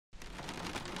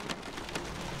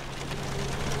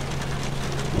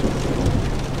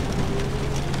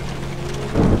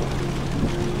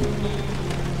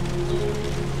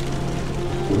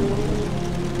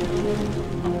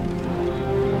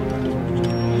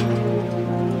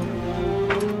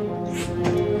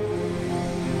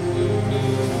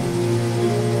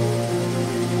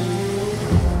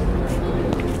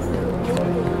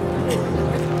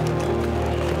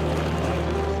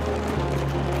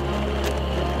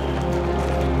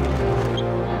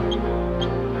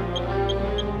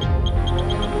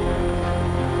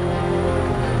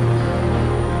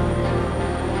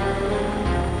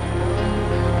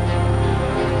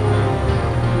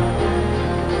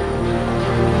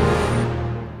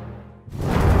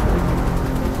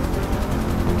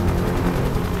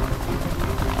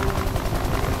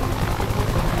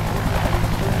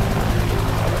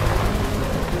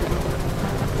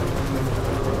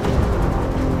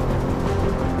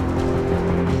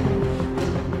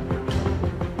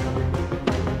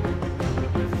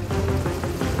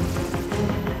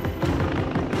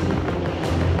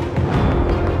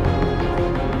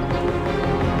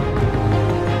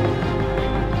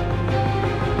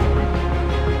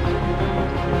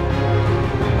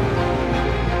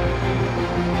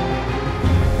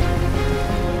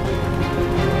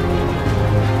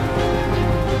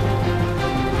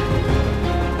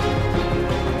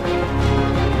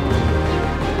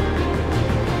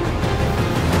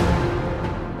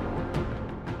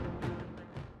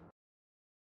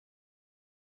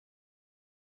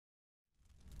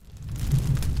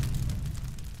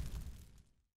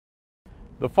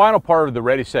The final part of the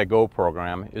Ready, Set, Go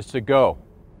program is to go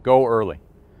early.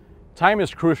 Time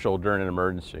is crucial during an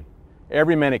emergency.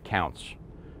 Every minute counts.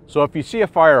 So if you see a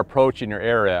fire approach in your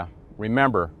area,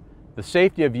 remember, the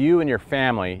safety of you and your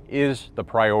family is the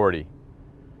priority.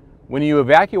 When you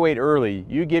evacuate early,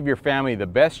 you give your family the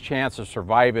best chance of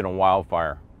surviving a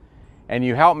wildfire. And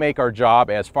you help make our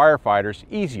job as firefighters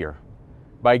easier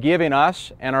by giving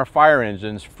us and our fire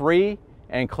engines free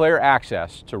and clear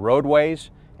access to roadways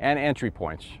and entry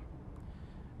points.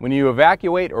 When you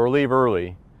evacuate or leave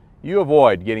early, you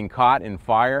avoid getting caught in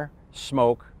fire,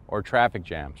 smoke, or traffic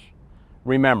jams.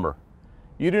 Remember,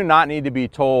 you do not need to be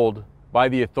told by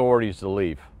the authorities to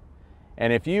leave.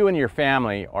 And if you and your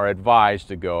family are advised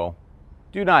to go,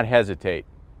 do not hesitate.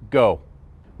 Go.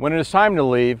 When it is time to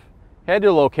leave, head to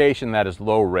a location that is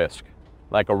low risk,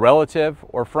 like a relative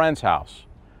or friend's house,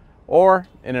 or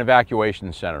an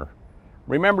evacuation center.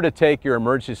 Remember to take your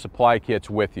emergency supply kits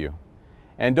with you.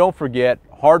 And don't forget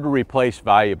hard to replace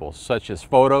valuables such as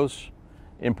photos,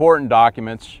 important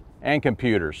documents, and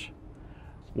computers.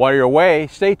 While you're away,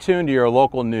 stay tuned to your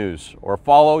local news or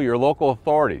follow your local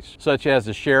authorities such as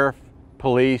the sheriff,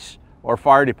 police, or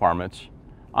fire departments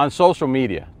on social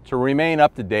media to remain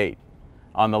up to date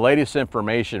on the latest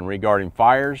information regarding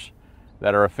fires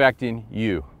that are affecting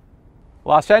you.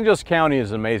 Los Angeles County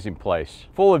is an amazing place,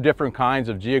 full of different kinds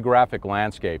of geographic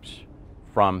landscapes,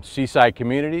 from seaside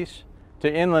communities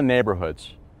to inland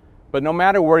neighborhoods. But no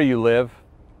matter where you live,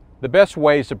 the best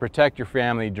ways to protect your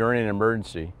family during an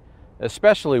emergency,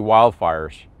 especially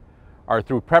wildfires, are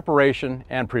through preparation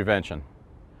and prevention.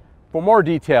 For more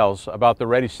details about the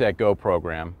Ready, Set, Go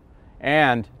program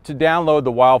and to download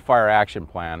the Wildfire Action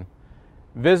Plan,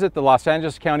 visit the Los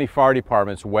Angeles County Fire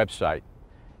Department's website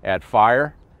at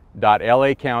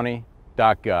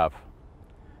fire.lacounty.gov.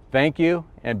 Thank you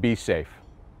and be safe.